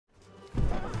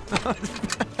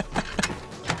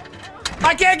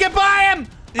I can't get by him!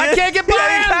 I can't get by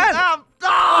him!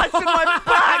 Oh, it's in my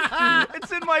back!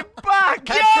 It's in my back!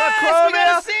 Yes! We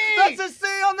got a C! That's a C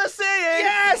on the C!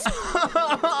 Yes!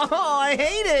 Oh, I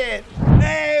hate it!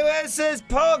 Hey, it says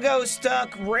Pogo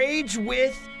Stuck. Rage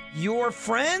with your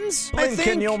friends? I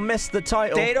think you'll miss the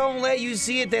title. they don't let you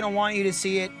see it. They don't want you to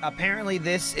see it. Apparently,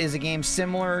 this is a game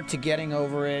similar to Getting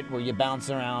Over It, where you bounce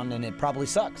around and it probably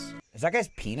sucks. Is that guy's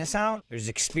penis out? There's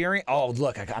experience. Oh,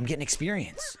 look, I'm getting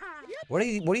experience. What do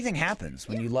you think happens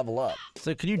when you level up?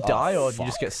 So can you die or do you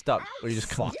just get stuck? Or you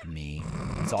just Fuck me.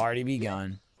 It's already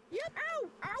begun.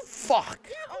 Fuck.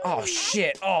 Oh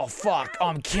shit. Oh fuck. Oh,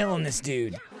 I'm killing this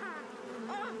dude.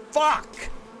 Fuck.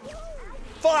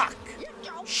 Fuck.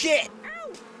 Shit.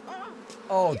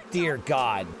 Oh dear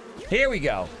God. Here we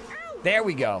go. There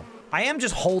we go. I am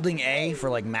just holding A for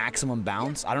like maximum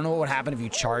bounce. I don't know what would happen if you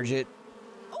charge it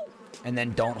and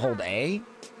then don't hold A.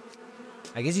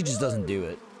 I guess he just doesn't do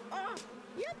it.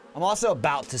 I'm also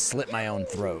about to slit my own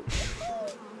throat.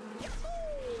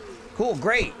 Cool,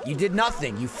 great. You did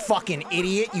nothing, you fucking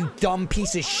idiot, you dumb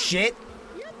piece of shit.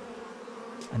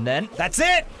 And then? That's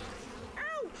it!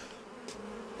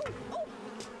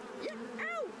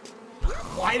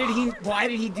 Why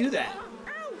did he do that?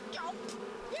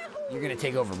 You're gonna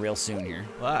take over real soon here.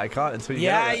 Well, I can't until you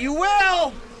Yeah, you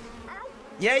will!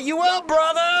 Yeah, you will,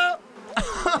 brother!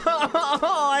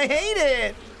 Oh, I hate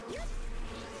it!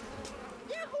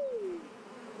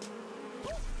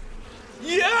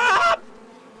 Yeah!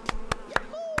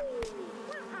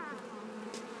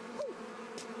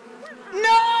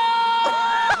 No!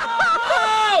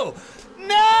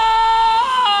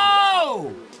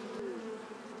 No!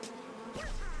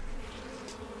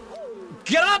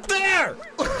 Get up there!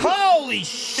 Holy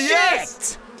shit!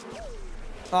 Yes!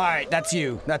 All right, that's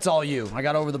you. That's all you. I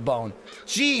got over the bone.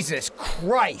 Jesus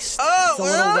Christ! Oh, it's a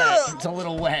little wet. It's a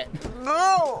little wet.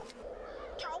 No!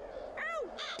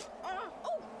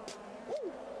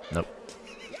 Nope.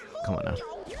 Come on now.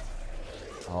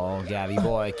 Oh, Gabby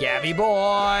boy, Gabby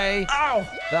boy! Ow!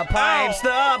 The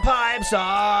pipes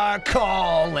are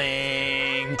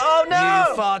calling. Oh no!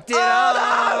 You fucked it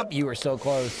up. No! You were so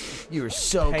close. You were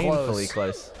so Painfully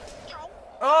close.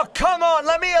 Oh, come on,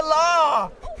 let me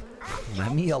alone!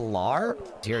 Let me alar?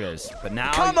 Here it is. But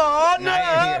now. Come on!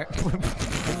 Now you're here.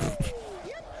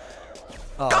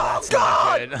 Oh, that's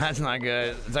not good. That's not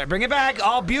good. Sorry, bring it back.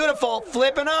 Oh, beautiful.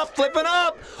 Flipping up, flipping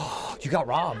up. Oh, you got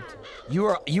robbed.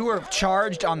 You were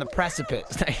charged on the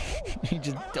precipice. You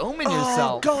just doming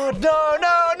yourself. Oh God, no,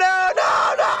 no, no,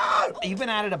 no, no! You've been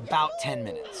at it about 10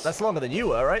 minutes. That's longer than you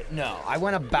were, right? No, I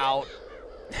went about.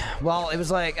 Well, it was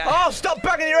like. Oh, stop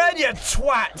banging your head, you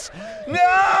twat!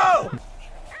 No!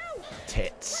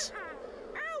 Tits.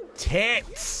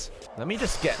 Tits. Let me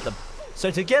just get the.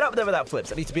 So to get up there without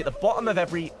flips, I need to be at the bottom of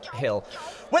every hill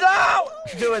without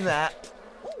doing that.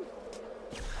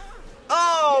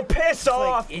 Oh, piss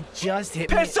off! Like, it just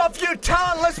hit me. Piss off, you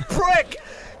talentless prick!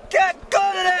 Get good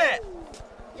at it!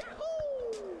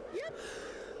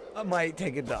 I might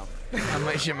take a dump. I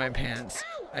might shit my pants.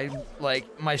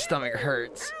 My stomach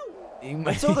hurts.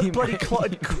 It's all the bloody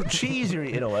clotted cheese you're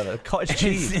eating or whatever. Cottage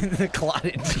cheese. It's in the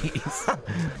clotted cheese.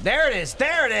 There it is.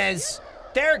 There it is.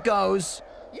 There it goes.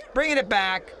 Bringing it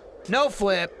back. No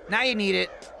flip. Now you need it.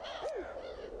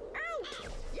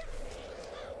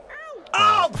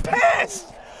 Oh, piss!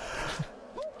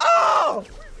 Oh!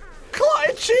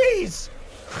 Clotted cheese!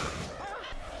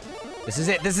 This is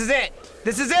it. This is it.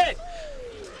 This is it.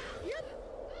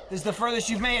 This is the furthest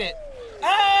you've made it.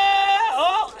 Ah!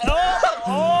 Oh! Oh!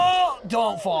 Oh!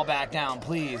 Don't fall back down,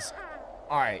 please.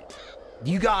 All right.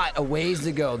 You got a ways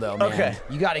to go, though, man. Okay.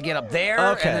 You got to get up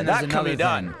there. Okay, and then there's that can be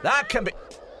done. thing. That can be.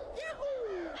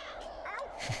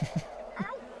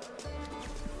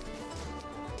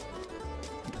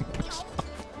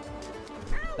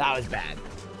 That was bad.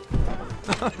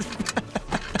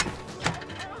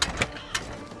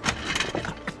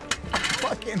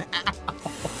 Fucking ow.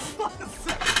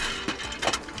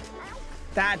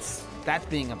 That's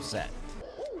being upset.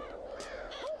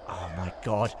 Oh my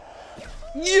God.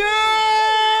 Yeah!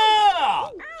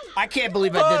 I can't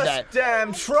believe I did that.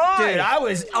 Damn try. Dude, I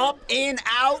was up, in,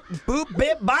 out, boop,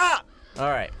 bip, bop. All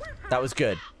right, that was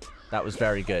good. That was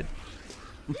very good.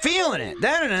 I'm feeling it.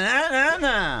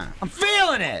 I'm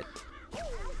feeling it.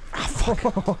 Oh,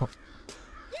 fuck.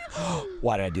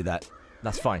 Why did I do that?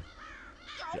 That's fine.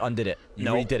 You undid it. You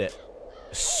Nope. redid it.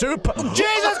 Super.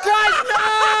 Jesus Christ,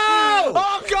 no!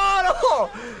 Oh God! Oh,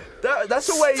 that's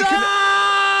a way you can.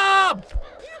 Stop!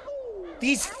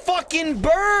 These fucking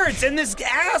birds and this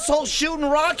asshole shooting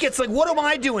rockets. Like, what am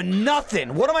I doing?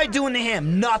 Nothing. What am I doing to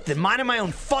him? Nothing. Minding my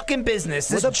own fucking business.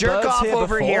 This jerk off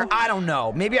over here. I don't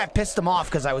know. Maybe I pissed him off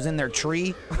because I was in their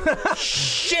tree.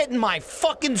 Shit in my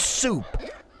fucking soup.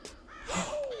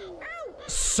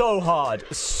 So hard.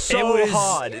 So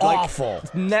hard. Awful.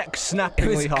 Like, neck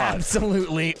snappingly hard.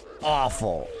 Absolutely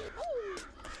awful.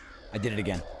 I did it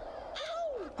again.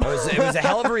 It was a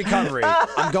hell of a recovery.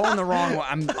 I'm going the wrong way.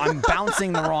 I'm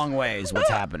bouncing the wrong way is what's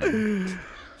happening.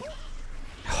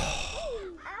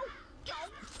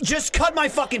 Just cut my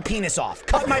fucking penis off.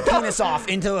 Cut my penis off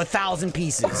into 1,000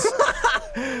 pieces.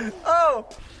 Oh!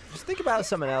 Just think about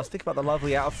something else. Think about the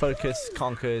lovely out of focus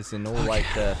conkers and all like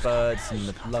the birds and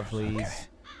the lovelies.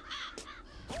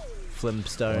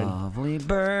 Flimstone. Lovely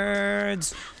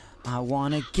birds. I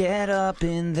wanna get up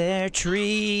in their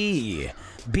tree.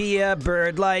 Be a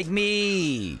bird like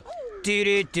me.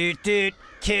 Doot.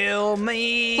 Kill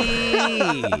me.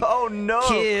 Oh no.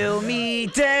 Kill me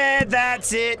dead.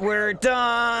 That's it. We're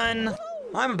done.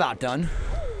 I'm about done.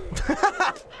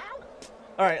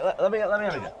 All right, let me have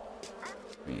a go.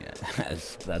 Yeah,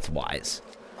 that's wise.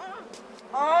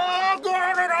 Oh,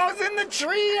 God, I was in the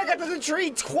tree. I got to the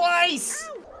tree twice.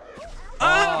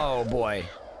 Oh, boy.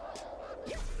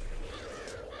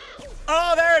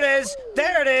 Oh, there it is.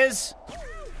 There it is.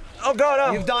 Oh, God,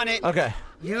 oh. You've done it. Okay.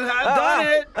 You have done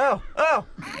it. Oh.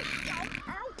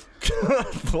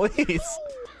 Please.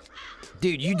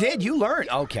 Dude, you did. You learned.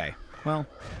 Okay. Well.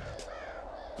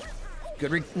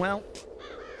 Good well.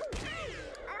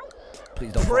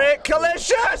 Please don't.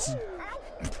 Prickalicious!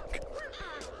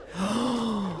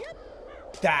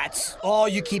 That's. Oh,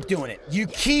 you keep doing it. You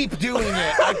keep doing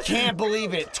it. I can't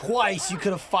believe it. Twice you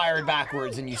could have fired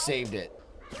backwards and you saved it.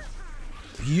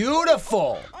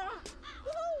 Beautiful.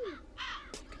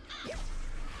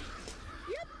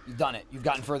 You've done it. You've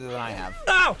gotten further than I have.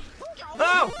 Oh!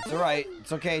 Oh! It's alright.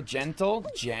 It's okay. Gentle.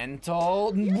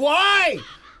 Gentle. Why?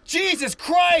 Jesus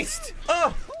Christ!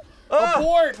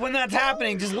 Abort when that's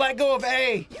happening. Just let go of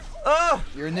A.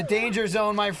 You're in the danger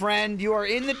zone, my friend. You are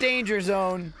in the danger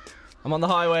zone. I'm on the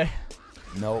highway.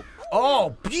 Nope.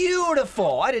 Oh,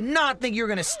 beautiful. I did not think you were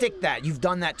going to stick that. You've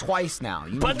done that twice now.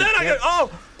 But then I go,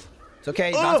 oh! It's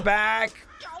okay. Bounce back.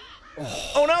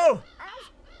 Oh no!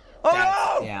 Oh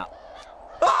no! Yeah.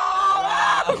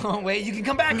 Oh, no! Wait, you can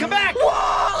come back. Come back!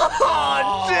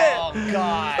 Oh, shit! Oh,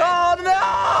 God. Oh,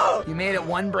 no! You made it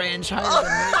one branch higher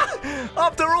than me.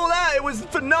 After all that, it was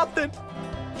for nothing.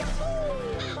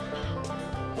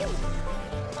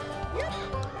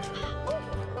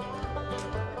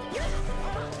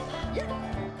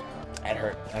 That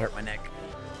hurt. That hurt my neck.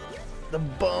 The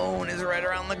bone is right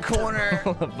around the corner.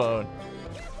 The bone.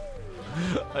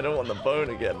 I don't want the bone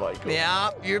again, Michael.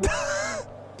 Yeah, you're...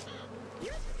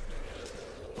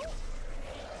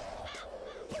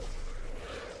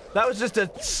 That was just a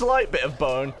slight bit of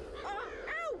bone.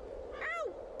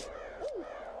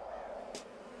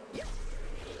 You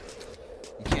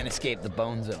can't escape the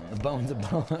bone zone. The bone's a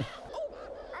bone.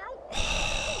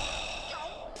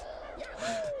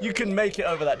 You can make it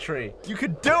over that tree. You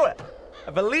can do it.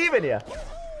 I believe in you.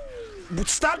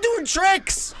 Stop doing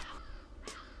tricks!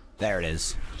 There it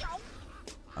is.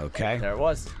 Okay. There it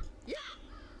was.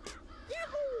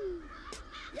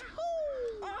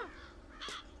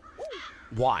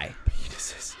 Why?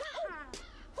 Penises.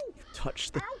 You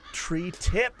touched the tree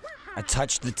tip. I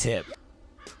touched the tip.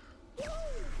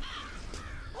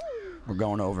 We're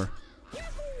going over.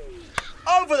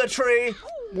 Over the tree.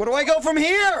 Where do I go from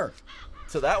here?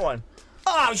 To that one.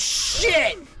 Oh,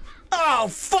 shit! Oh,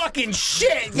 fucking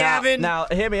shit, Gavin! Now,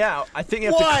 hear me out. I think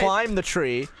you have to climb the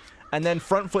tree and then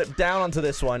front flip down onto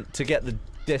this one to get the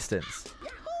distance.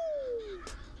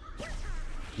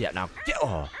 Yeah, now.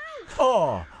 Oh.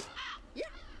 Oh.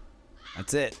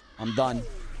 That's it. I'm done.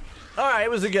 All right, it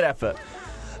was a good effort.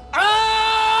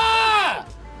 Ah!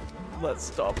 Let's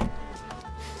stop.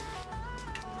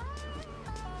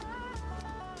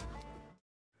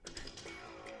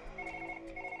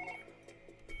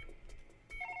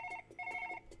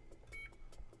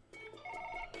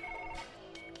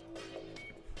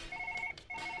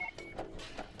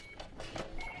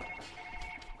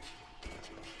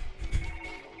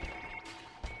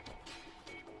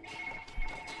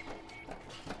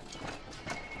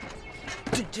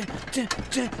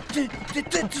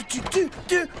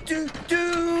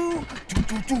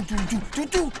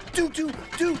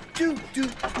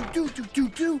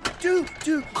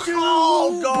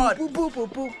 Oh, God.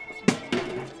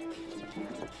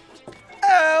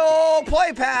 Oh,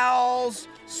 Play Pals,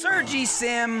 Surgy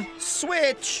Sim,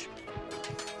 Switch.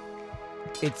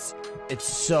 It's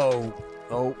so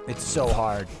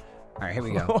hard. right, here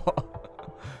we go.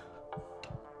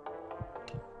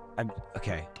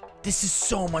 Okay. This is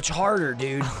so much harder,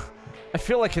 dude. I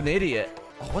feel like an idiot.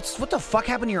 Oh, what the fuck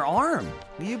happened to your arm?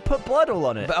 You put blood all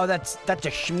on it. Oh, that's a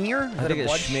schmear? I think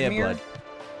it's schmear blood.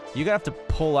 You're gonna have to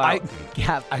pull out.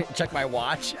 I checked my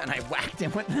watch and I whacked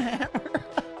him with the hammer.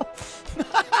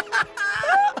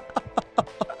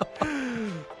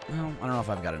 Well, I don't know if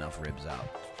I've got enough ribs out.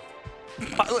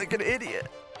 I'm like an idiot.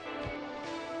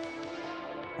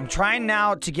 I'm trying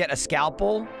now to get a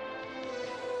scalpel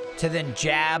to then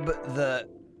jab the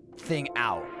thing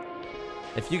out.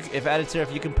 If editor,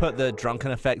 if you can put the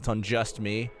drunken effect on just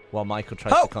me while Michael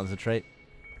tries to concentrate,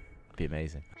 it'd be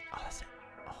amazing. Oh, that's it.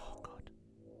 Oh god.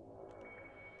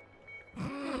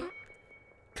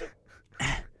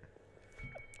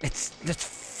 It's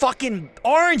fucking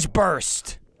orange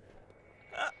burst.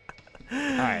 All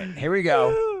right, here we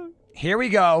go. Here we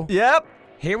go. Yep.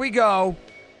 Here we go.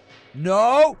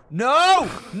 No, no,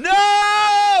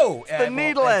 no! It's the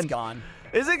needle end. It's gone.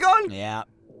 Is it gone? Yeah.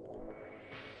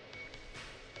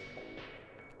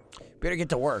 Better get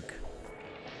to work.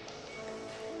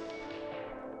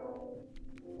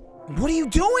 What are you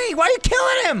doing? Why are you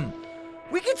killing him?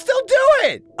 We can still do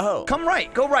it. Oh. Come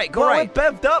right. Go right. Go well, right.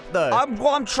 I'm bevved up, though.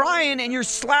 I'm trying, and you're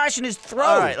slashing his throat.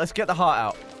 All right, let's get the heart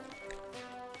out.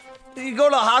 You go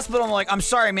to the hospital, and I'm like, I'm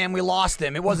sorry, man, we lost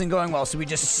him. It wasn't going well, so we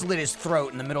just slit his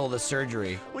throat in the middle of the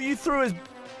surgery. Well, you threw his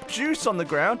juice on the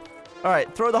ground. All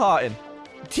right, throw the heart in.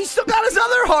 He still got his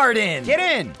other heart in. Get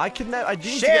in. I need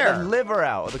to get the liver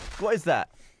out. What is that?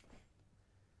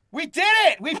 We did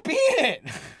it. We beat it.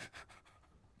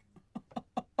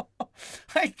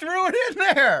 I threw it in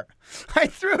there. I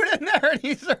threw it in there, and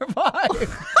he survived.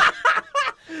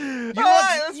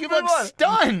 You look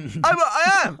stunned.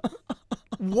 I am.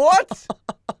 What?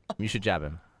 You should jab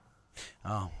him.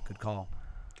 Oh, good call.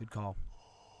 Good call.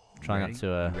 Try not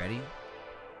to. You ready?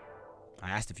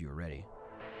 I asked if you were ready.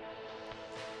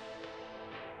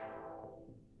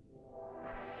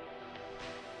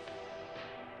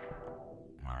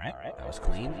 All right. That was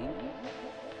clean. And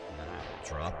then I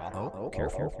drop. Oh,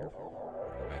 careful.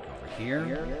 Go back over here.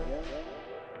 And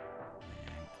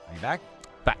are you back?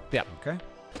 Back. Yep. Okay.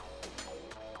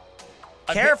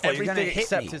 Careful, you're gonna hit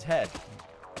except me. his head.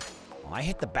 Well, I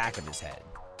hit the back of his head.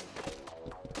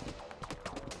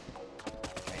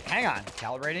 Okay, hang on.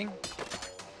 Calibrating.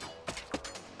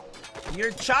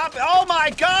 You're chopping. Oh my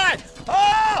god!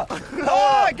 Oh!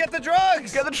 Oh! Get the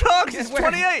drugs! Get the drugs! He's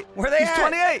 28! Where are they at?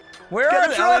 28! Where Get are the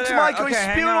they? drugs, Oh, Michael! okay, He's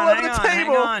hang spewing on, all over hang the on,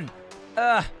 table! Hang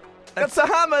on. That's a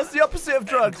hammer. It's the opposite of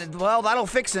drugs. Well, that'll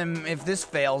fix him if this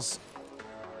fails.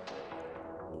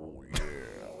 Oh,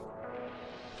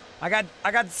 yeah.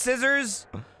 I got scissors.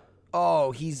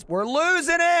 Oh, we're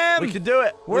losing him! We can do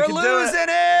it! We're losing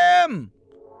him!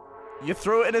 You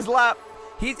threw it in his lap.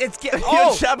 It's You're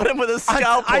oh! jabbing him with a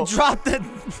scalpel. I dropped it.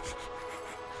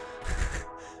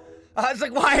 I was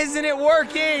like, why isn't it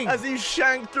working? As he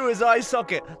shanked through his eye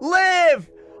socket. Live!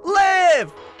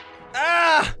 Live!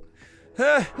 Ah!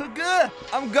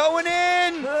 I'm going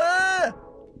in!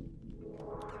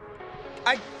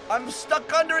 I'm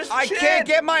stuck under his chin! I can't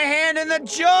get my hand in the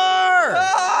jar!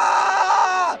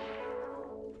 Ah!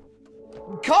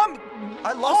 Come!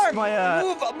 I lost my,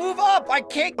 Move up! I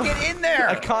can't get in there!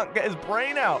 I can't get his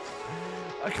brain out.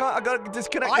 I gotta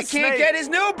disconnect the snake. I can't get his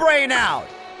new brain out!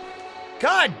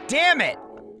 God damn it!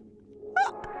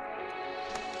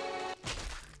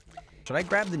 Should I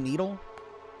grab the needle?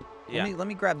 Yeah. Let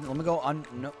me go on.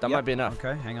 No, That might be enough.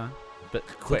 Okay, hang on. But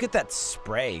quick. Look at that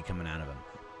spray coming out of him.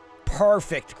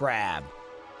 Perfect grab.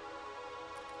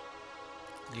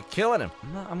 You're killing him.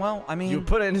 Well, I mean... You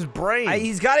put it in his brain.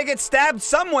 He's got to get stabbed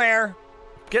somewhere.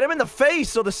 Get him in the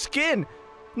face or the skin.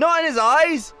 Not in his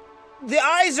eyes. The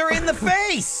eyes are in the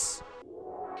face.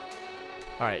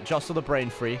 All right, jostle the brain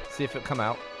free. See if it'll come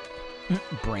out.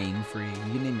 Brain free.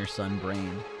 You name your son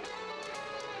Brain.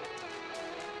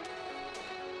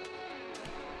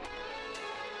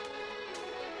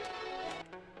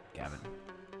 Gavin,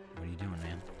 what are you doing,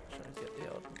 man? Trying to get the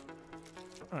old...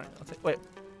 All right, I'll take... Wait.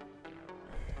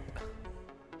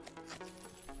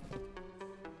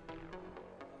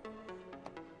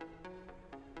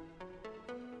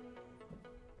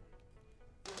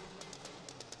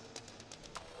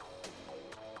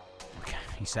 Okay,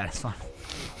 he's satisfied.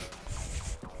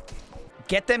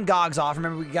 Get them gogs off.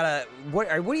 Remember, we gotta... What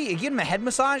are you giving him a head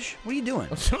massage? What are you doing?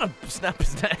 I'm trying to snap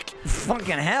his neck.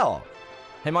 Fucking hell.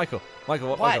 Hey, Michael. Michael,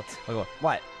 what? Michael.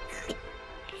 What?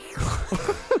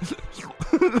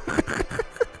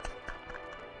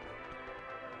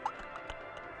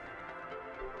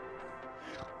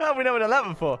 How have we never done that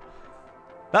before?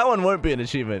 That one won't be an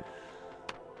achievement.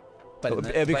 But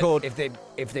it'd be called.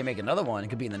 If they make another one, it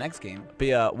could be in the next game.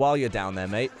 Be while you're down there,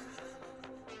 mate.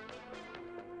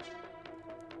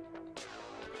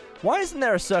 Why isn't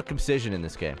there a circumcision in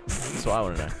this game? That's what I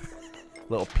want to know.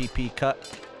 Little pee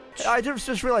cut. I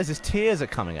just realized his tears are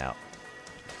coming out.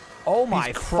 Oh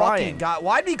my fucking god!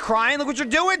 Why'd he crying? Look what you're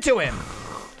doing to him!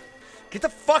 Get the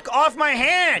fuck off my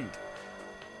hand!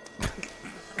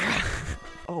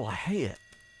 Oh, I hate it.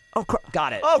 Oh,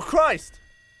 got it. Oh Christ!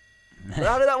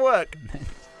 How did that work?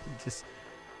 Just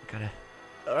gotta.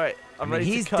 All right, I'm ready.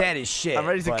 He's dead as shit. I'm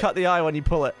ready to cut the eye when you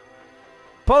pull it.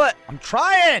 Pull it! I'm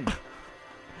trying.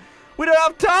 We don't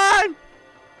have time.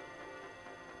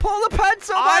 Pull the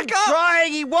pencil back up. I'm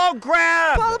trying. He won't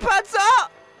grab. Pull the pencil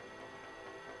up.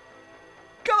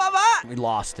 Come on, Matt. We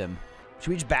lost him. Should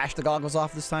we just bash the goggles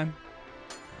off this time?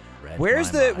 Where's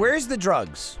the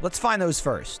drugs? Let's find those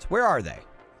first. Where are they?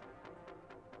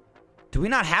 Do we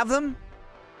not have them?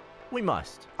 We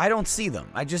must. I don't see them.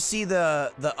 I just see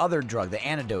the other drug, the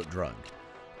antidote drug.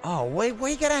 Oh, wait,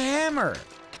 you got a hammer.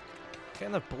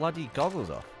 Getting the bloody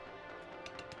goggles off.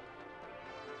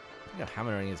 You're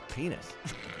hammering his penis.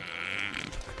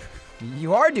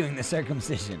 You are doing the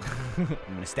circumcision. I'm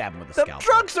gonna stab him with a scalpel. The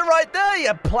drugs are right there,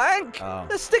 you plank. Oh.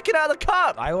 They're sticking out of the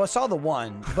cup. I saw the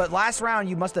one, but last round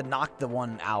you must have knocked the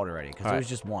one out already, because there was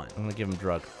just one. I'm gonna give him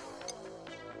drug.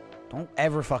 Don't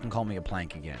ever fucking call me a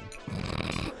plank again.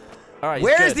 All right.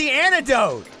 Where's the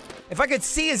antidote? If I could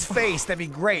see his face, that'd be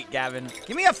great, Gavin.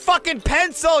 Give me a fucking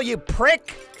pencil, you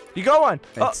prick. You got one.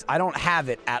 I don't have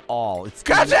it at all. It's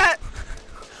catch it.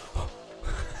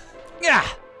 Yeah.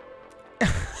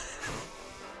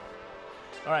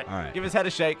 All right. Give his head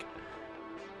a shake.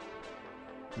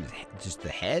 Just the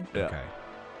head? Yeah. Okay.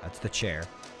 That's the chair.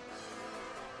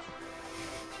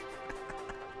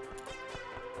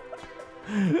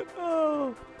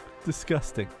 Oh,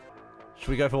 disgusting. Should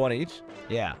we go for one each?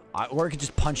 Yeah. Or I could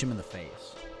just punch him in the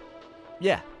face.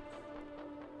 Yeah.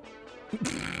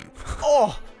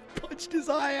 Oh! Punched his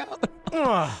eye out.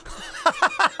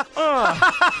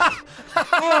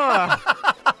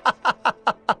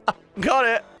 Got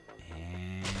it.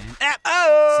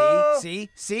 See?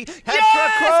 Yes,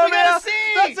 we got a C!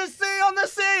 That's a C on the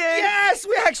C! Yes,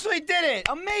 we actually did it!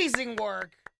 Amazing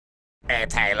work!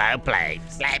 It's Halo Blade.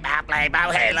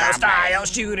 Playbo, Halo style,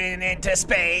 shooting into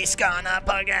space, gonna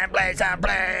plug and play some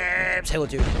flames. Halo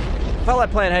 2. Felt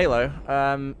like playing Halo.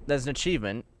 There's an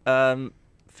achievement.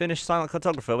 Finish silent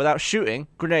cartographer without shooting,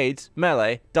 grenades,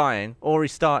 melee, dying, or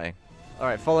restarting.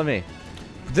 Alright, follow me.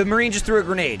 The Marine just threw a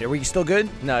grenade. Are we still good?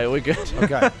 No, we're good.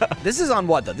 Okay. This is on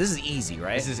what, though? This is easy,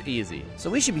 right? This is easy. So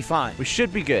we should be fine. We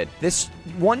should be good. This,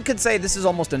 one could say this is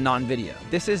almost a non-video.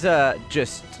 This is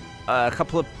just a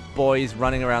couple of boys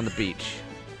running around the beach.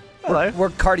 Hello. We're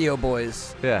cardio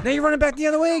boys. Yeah. Now you're running back the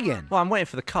other way again. Well, I'm waiting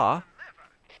for the car.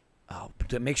 Oh,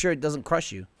 to make sure it doesn't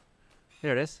crush you.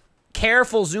 Here it is.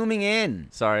 Careful zooming in.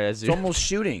 Sorry, It's almost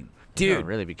shooting. Dude,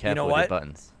 really be careful you know with what? your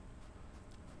buttons.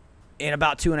 In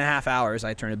about 2.5 hours,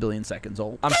 I turn 1 billion seconds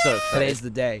old. I'm so excited. Today's the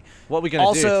day. What are we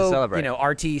going to do to celebrate? Also, you know,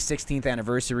 RT 16th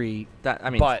anniversary. That, I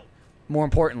mean, but more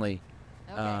importantly,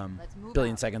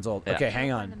 billion on. seconds old. Yeah. Okay,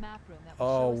 hang on.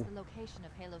 Oh.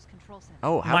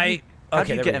 Oh, how do you there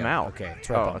get we him go. out? Okay, it's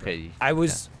right Oh, bumper. okay. I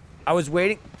was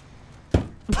waiting.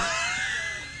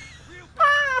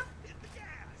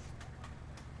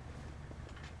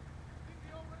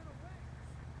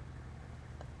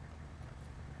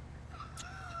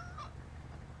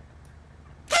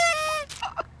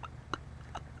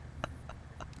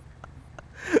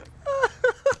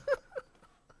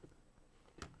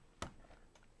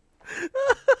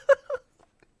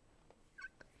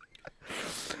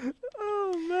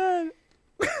 Oh, man.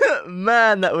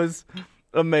 Man, that was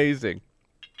amazing.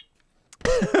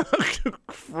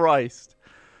 Christ.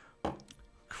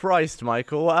 Christ,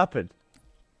 Michael, what happened?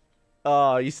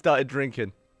 Oh, you started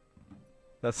drinking.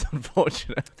 That's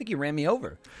unfortunate. I think he ran me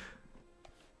over.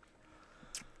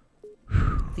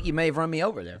 I think he may have run me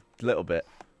over there. A little bit.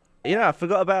 You know, I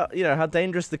forgot about, you know, how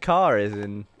dangerous the car is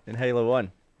in Halo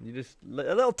 1. You just,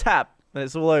 a little tap, and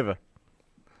it's all over.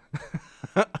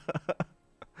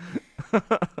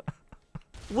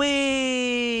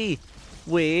 Wee!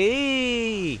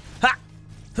 Wee! Ha!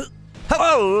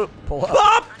 Oh! Pull up.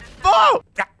 Oh! Oh!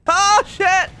 Oh,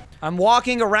 shit! I'm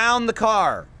walking around the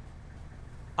car.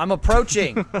 I'm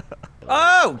approaching.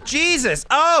 Oh, Jesus.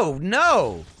 Oh,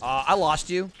 no. I lost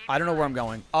you. I don't know where I'm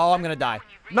going. Oh, I'm going to die.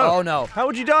 No. Oh, no. How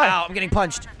would you die? Ow, I'm getting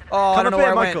punched. Oh, I don't know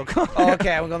up where here, I Michael. went. Oh,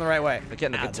 okay, I'm going the right way. We're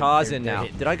getting the Ow, guitars they're in now.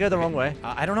 hitting. Did I go the wrong way?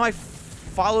 I don't know. I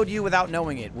followed you without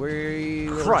knowing it.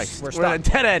 Christ. We're We're at a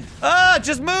stuck. dead end.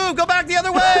 Just move. Go back the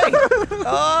other way.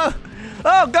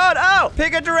 Oh, God. Oh.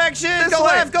 Pick a direction. This Go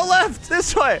way. left. Go left.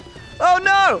 This way. Oh,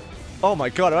 no. Oh, my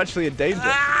God. I'm actually in danger.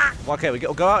 Ah. Okay,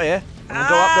 we'll go out here. And we'll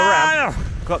go up the ramp.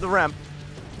 Go up the ramp.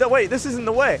 No, wait. This isn't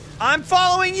the way. I'm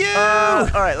following you. All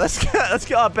right. Let's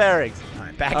get our bearings. All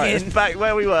right, back All right, in. it's back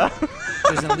where we were.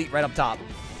 There's an elite right up top.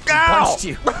 He Ow. punched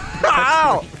you.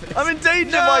 Ow. I'm in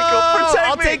danger, No, Michael. Protect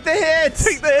I'll me. take the hits.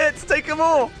 Take the hits. Take them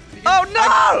all. Oh,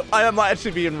 no. I might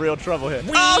actually be in real trouble here.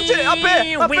 Oh, shit. Up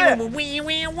here. Up here.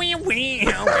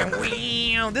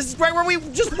 This is right where we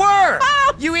just were.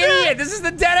 You idiot. This is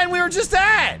the dead end we were just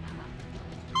at.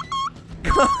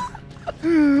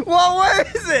 Well, where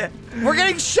is it? We're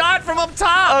getting shot from up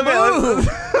top. Move.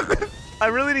 I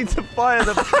really need to fire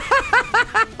the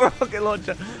rocket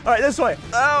launcher. All right, this way.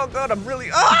 Oh, God, I'm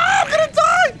really... Oh, I'm going to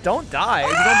die. Don't die. Are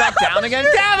you going back down again?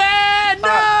 Gavin,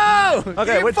 no.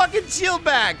 Okay, get your fucking shield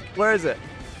back. Where is it?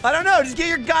 I don't know. Just get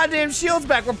your goddamn shields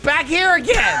back. We're back here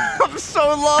again. I'm so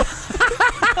lost.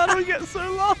 How do we get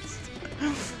so lost?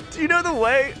 Do you know the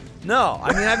way? No,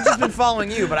 I mean, I've just been following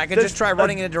you, but I can just try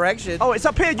running in a direction. Oh, it's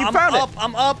up here. You found it.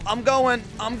 I'm up. I'm going.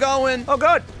 I'm going. Oh,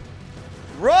 God.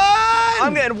 Run!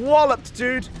 I'm getting walloped,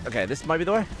 dude. Okay, this might be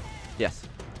the way. Yes,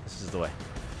 this is the way.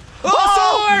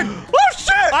 Oh, sword! Oh,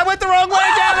 shit! I went the wrong way,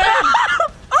 Gavin!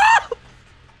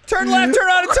 Turn left, turn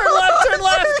on, turn left, turn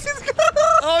left!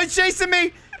 Oh, he's chasing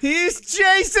me! He's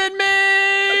chasing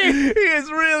me! He is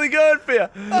really going for you. Oh,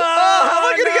 how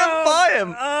am I gonna get by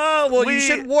him? Oh, well, you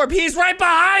should warp. He's right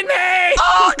behind me!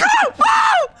 Oh, God!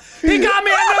 Oh! He got me!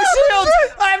 I have no shields!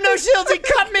 I have no shields! He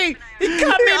cut me! He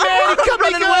cut me, man! He cut me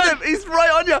running good! with him. He's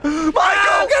right on you.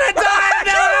 Michael! I'm gonna die!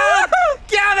 No!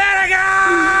 Gavin, go!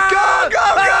 Go, go,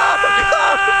 go!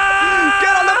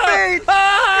 Get on the beach!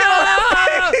 Get on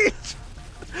the beach!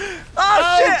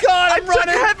 Oh, shit! God, I'm I took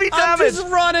running! heavy damage! I'm just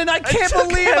running! I can't took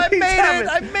believe I heavy made damage.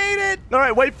 it! I made it! All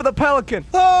right, wait for the pelican.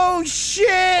 Oh,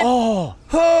 shit! Oh.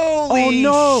 Holy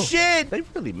no. shit! They've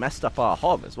really messed up our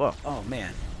hog as well. Oh,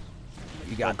 man.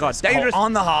 You got God, this. dangerous.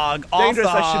 On the hog. Dangerous,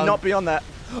 off the I should hog. not be on that.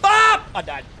 Ah! I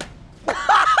died.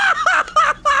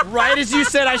 Right as you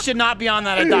said I should not be on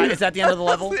that, I died. Is that the end of the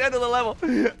level? That's the end of the level.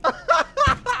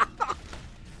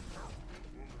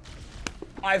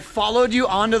 I followed you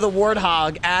onto the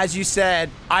warthog as you said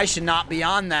I should not be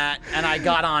on that, and I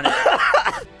got on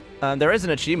it. There is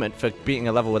an achievement for beating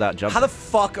a level without jumping. How the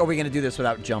fuck are we gonna do this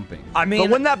without jumping? I mean,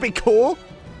 But wouldn't that be cool?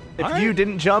 If All you right.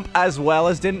 didn't jump as well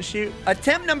as didn't shoot?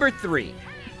 attempt number 3.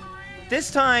 This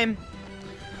time,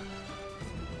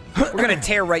 we're gonna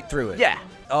tear right through it. Yeah.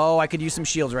 Oh, I could use some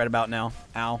shields right about now.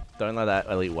 Ow. Don't let that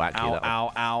elite whack you. Ow, that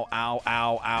ow, ow, ow,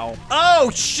 ow, ow. Oh,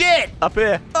 shit! Up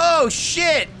here. Oh,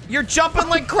 shit! You're jumping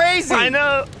like crazy! I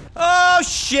know. Oh,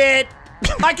 shit!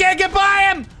 I can't get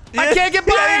by him! I can't get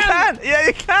by yeah, him! you can. Yeah,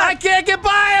 you can. I can't get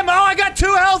by him! Oh, I got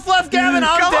 2 health left, Gavin!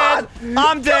 I'm Come dead! on.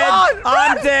 I'm dead! on,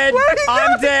 I'm run. dead! Where are you I'm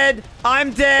going? dead!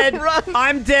 I'm dead! Run.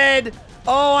 I'm dead!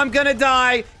 Oh, I'm gonna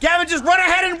die! Gavin, just run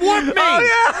ahead and warp me! Oh,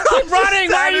 yeah. Keep running!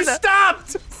 Why are you standing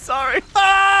stopped? Sorry.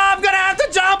 Oh, I'm gonna have to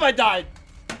jump! I died!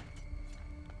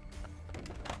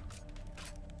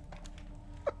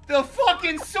 The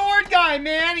fucking sword guy,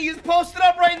 man! He's posted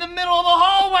up right in the middle of the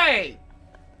hallway!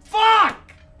 Fuck!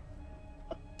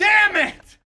 Damn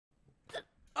it!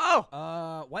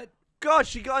 Oh. What? God,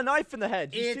 she got a knife in the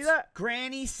head. Did you see that?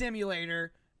 Granny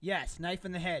Simulator. Yes, knife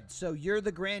in the head. So you're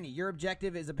the granny. Your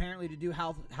objective is apparently to do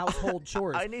household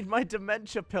chores. I need my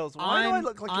dementia pills. Why do I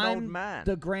look like an old man?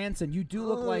 The grandson. You do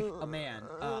look like a man.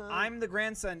 I'm the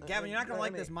grandson. Gavin, you're not going to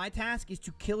like this. My task is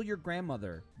to kill your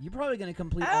grandmother. You're probably going to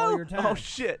complete all your tasks. Oh,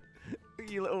 shit.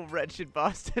 You little wretched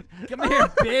bastard. Come here,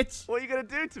 bitch. What are you going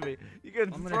to do to me? You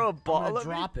going to throw a bottle I'm at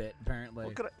gonna me? drop it, apparently.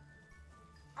 What could I...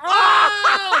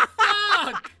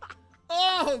 Oh, fuck!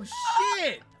 Oh,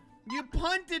 shit! You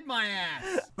punted my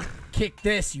ass! Kick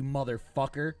this, you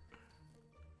motherfucker.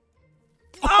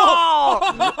 Oh!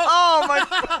 Oh, my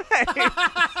face!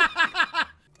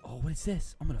 Oh, what is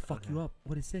this? I'm gonna fuck you up.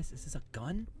 What is this? Is this a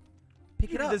gun?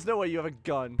 Pick it up. There's no way you have a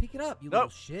gun. Pick it up, you little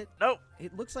shit. Nope.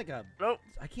 It looks like a... Nope.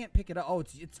 I can't pick it up. Oh,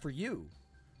 it's for you.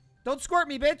 Don't squirt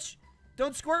me, bitch!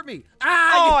 Don't squirt me!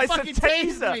 Ah, Oh, you it's a fucking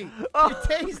tased taser. me! Oh. You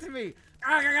tased me!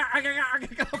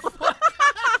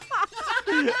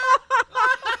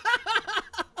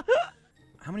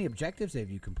 How many objectives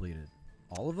have you completed?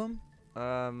 All of them?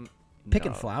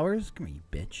 Picking no. flowers? Come here, you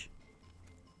bitch.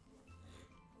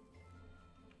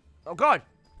 Oh, God.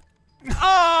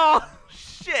 Oh,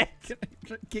 shit.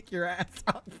 Kick your ass.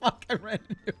 Oh, fuck, I ran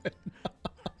into it.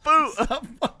 Boo. Stop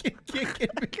fucking kicking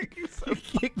me. You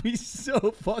kick me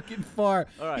so fucking far.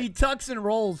 All right. He tucks and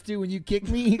rolls, too. When you kick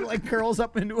me, he, like, curls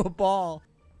up into a ball.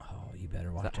 Oh, you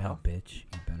better watch out, bitch.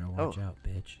 You better watch out,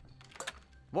 bitch.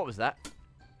 What was that?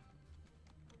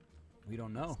 We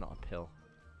don't know. It's not a pill.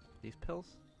 These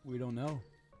pills? We don't know.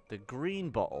 The green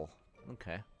bottle.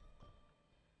 Okay.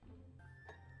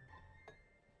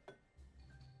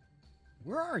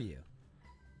 Where are you?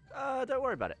 Don't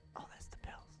worry about it. Oh, there's the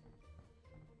pills.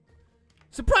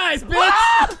 Surprise, bitch!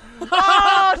 Ah!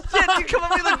 Oh, shit! You come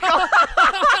at me with a gun!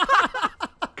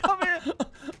 Come here!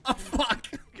 Oh, fuck!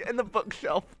 Get in the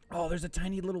bookshelf. Oh, there's a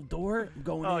tiny little door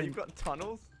going in. Oh, you've got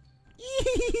tunnels?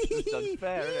 It's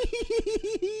unfair, isn't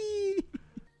it?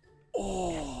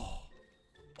 Oh,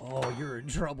 you're in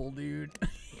trouble, dude.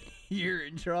 You're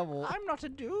in trouble. I'm not a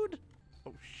dude.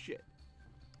 Oh, shit.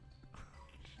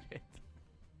 Shit.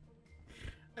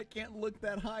 I can't look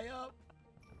that high up.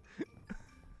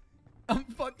 I'm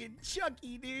fucking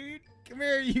Chucky, dude. Come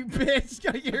here, you bitch.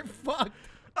 You're fucked.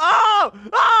 Oh!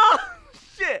 Oh!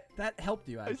 Shit! That helped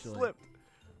you, actually. I slipped.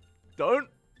 Don't.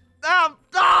 Ah!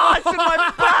 Oh, it's in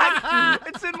my back!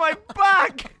 It's in my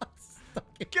back!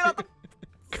 Get out the...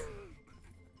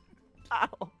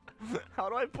 Ow. How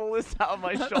do I pull this out of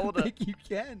my shoulder? I don't think you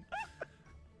can.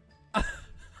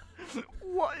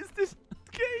 What is this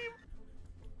game?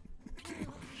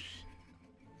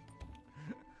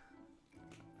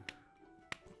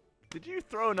 Did you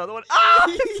throw another one? Ah!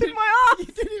 It's in my arm!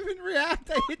 You didn't even react.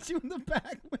 I hit you in the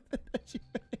back with it.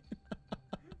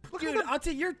 Dude, I'll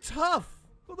tell you, you're tough.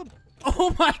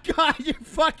 Oh my god, you're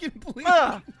fucking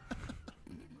bleeding.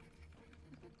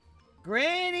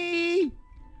 Granny!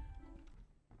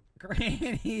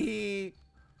 Granny!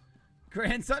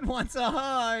 Grandson wants a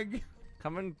hug.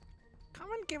 Come and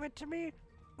give it to me,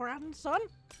 grandson.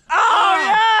 Oh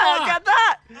yeah! Get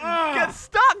that! Get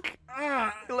stuck!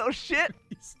 You little shit!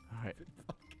 Alright.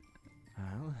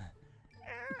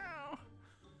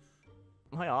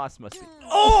 My ass must be.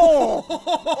 Oh!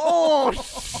 Oh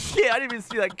shit! I didn't even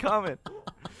see that coming.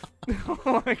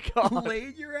 Oh my god!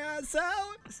 Laid your ass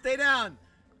out. Stay down.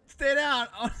 Stay down.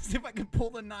 I want to see if I can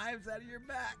pull the knives out of your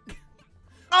back.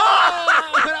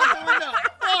 Oh! Went out the window.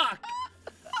 Fuck!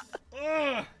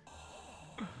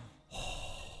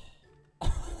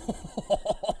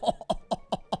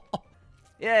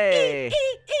 Yay!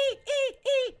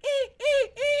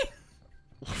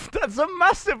 That's a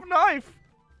massive knife.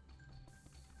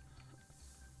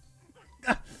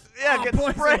 Yeah, oh, get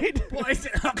sprayed.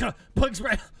 Poison. Bug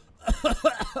spray.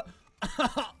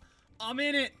 I'm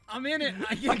in it. I'm in it.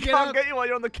 I can't get you while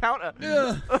you're on the counter.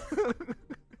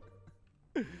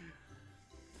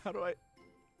 How do I?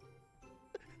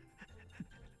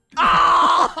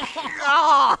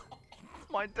 Ah!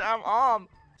 My damn arm.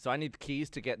 So I need keys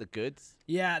to get the goods.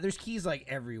 Yeah, there's keys like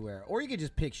everywhere. Or you could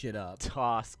just pick shit up.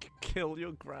 Task: kill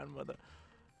your grandmother.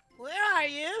 Where are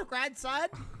you, grandson?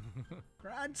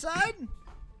 Grandson?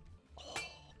 Oh,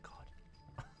 God.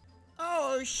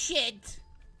 Oh, shit.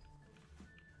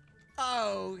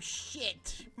 Oh,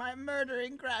 shit. My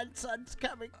murdering grandson's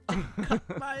coming to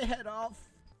cut my head off.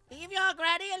 Leave your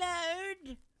granny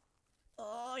alone.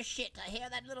 Oh, shit. I hear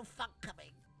that little fuck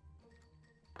coming.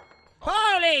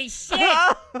 Holy shit!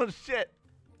 Oh, shit.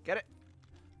 Get it?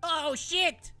 Oh,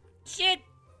 shit. Shit.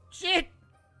 Shit.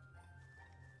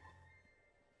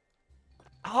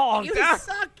 Oh, you God.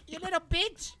 suck, you little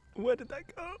bitch. Where did that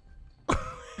go?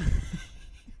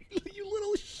 You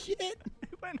little shit.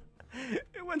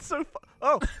 It went so far.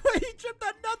 Oh. Wait, you tripped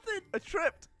on nothing. I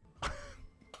tripped.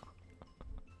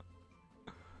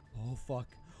 Oh, fuck.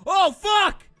 Oh,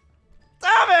 fuck!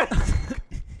 Damn it!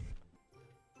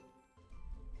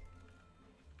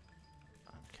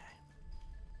 Okay.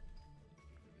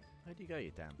 Where'd you go,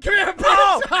 you damn? Come here, bitch!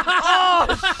 Oh! Oh,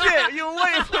 shit! You were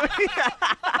waiting for me!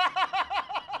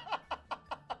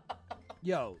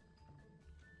 Yo,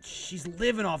 she's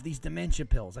living off these dementia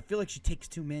pills. I feel like she takes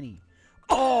too many.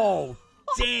 Oh,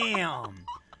 damn.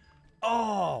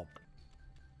 Oh.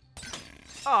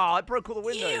 Oh, I broke all the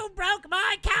windows. You broke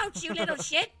my couch, you little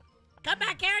shit. Come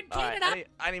back here and clean it up.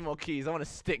 I need more keys. I want to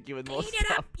stick you with more Clean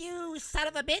stuff. it up, you son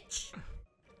of a bitch.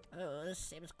 Oh, this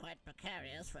seems quite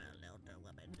precarious for an older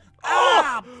woman.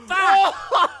 Oh! Fuck!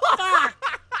 Fuck!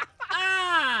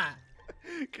 Ah!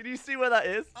 Can you see where that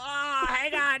is? Oh,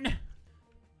 hang on.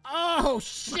 Oh,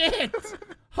 shit.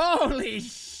 Holy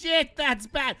shit, that's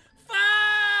bad.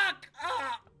 Fuck!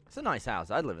 Oh. It's a nice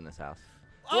house. I'd live in this house.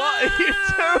 Oh, What are you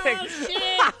doing?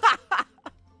 Shit. Got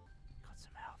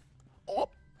some health. Oh!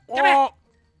 Come here.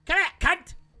 Come here,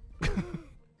 cunt.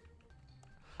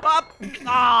 Up!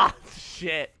 Ah!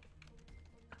 Shit.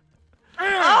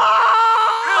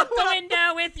 Out the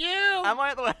window with you. Am I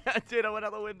at the window? Dude, I went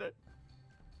out the window.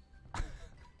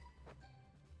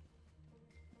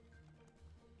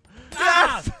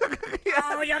 Ah! Yes!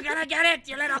 Oh, you're gonna get it,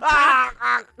 you little cunt.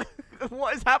 Ah!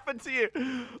 What has happened to you?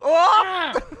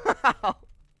 Oh!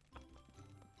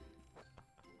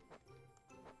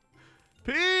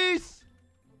 Peace!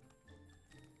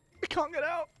 I can't get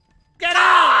out. Get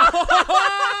out!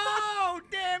 Oh,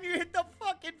 damn, you hit the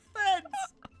fucking fence.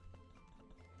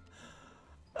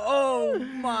 Oh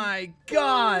my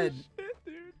god.